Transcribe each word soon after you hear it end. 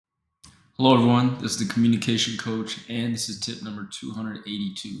Hello, everyone. This is the communication coach, and this is tip number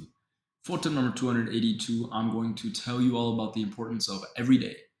 282. For tip number 282, I'm going to tell you all about the importance of every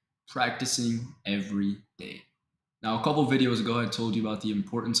day, practicing every day. Now, a couple videos ago, I told you about the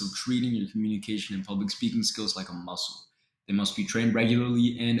importance of treating your communication and public speaking skills like a muscle. They must be trained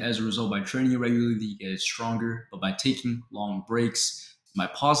regularly, and as a result, by training it regularly, you get stronger. But by taking long breaks, by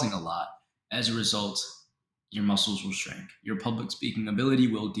pausing a lot, as a result, your muscles will shrink. Your public speaking ability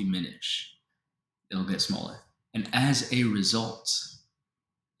will diminish. It'll get smaller. And as a result,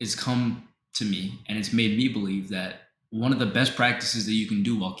 it's come to me and it's made me believe that one of the best practices that you can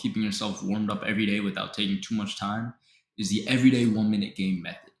do while keeping yourself warmed up every day without taking too much time is the everyday 1 minute game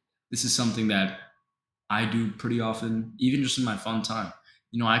method. This is something that I do pretty often, even just in my fun time.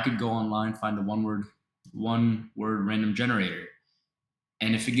 I could go online, find a one word random generator.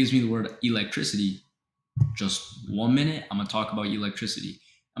 And if it gives me the word electricity, just 1 minute, I'm going to talk about electricity.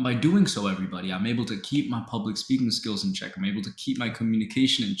 And by doing so, everybody, I'm able to keep my public speaking skills in check. I'm able to keep my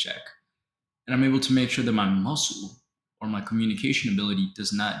communication in check. And I'm able to make sure that my muscle or my communication ability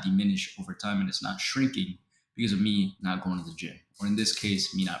does not diminish over time and it's not shrinking because of me not going to the gym, or in this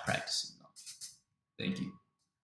case, me not practicing enough. Thank you.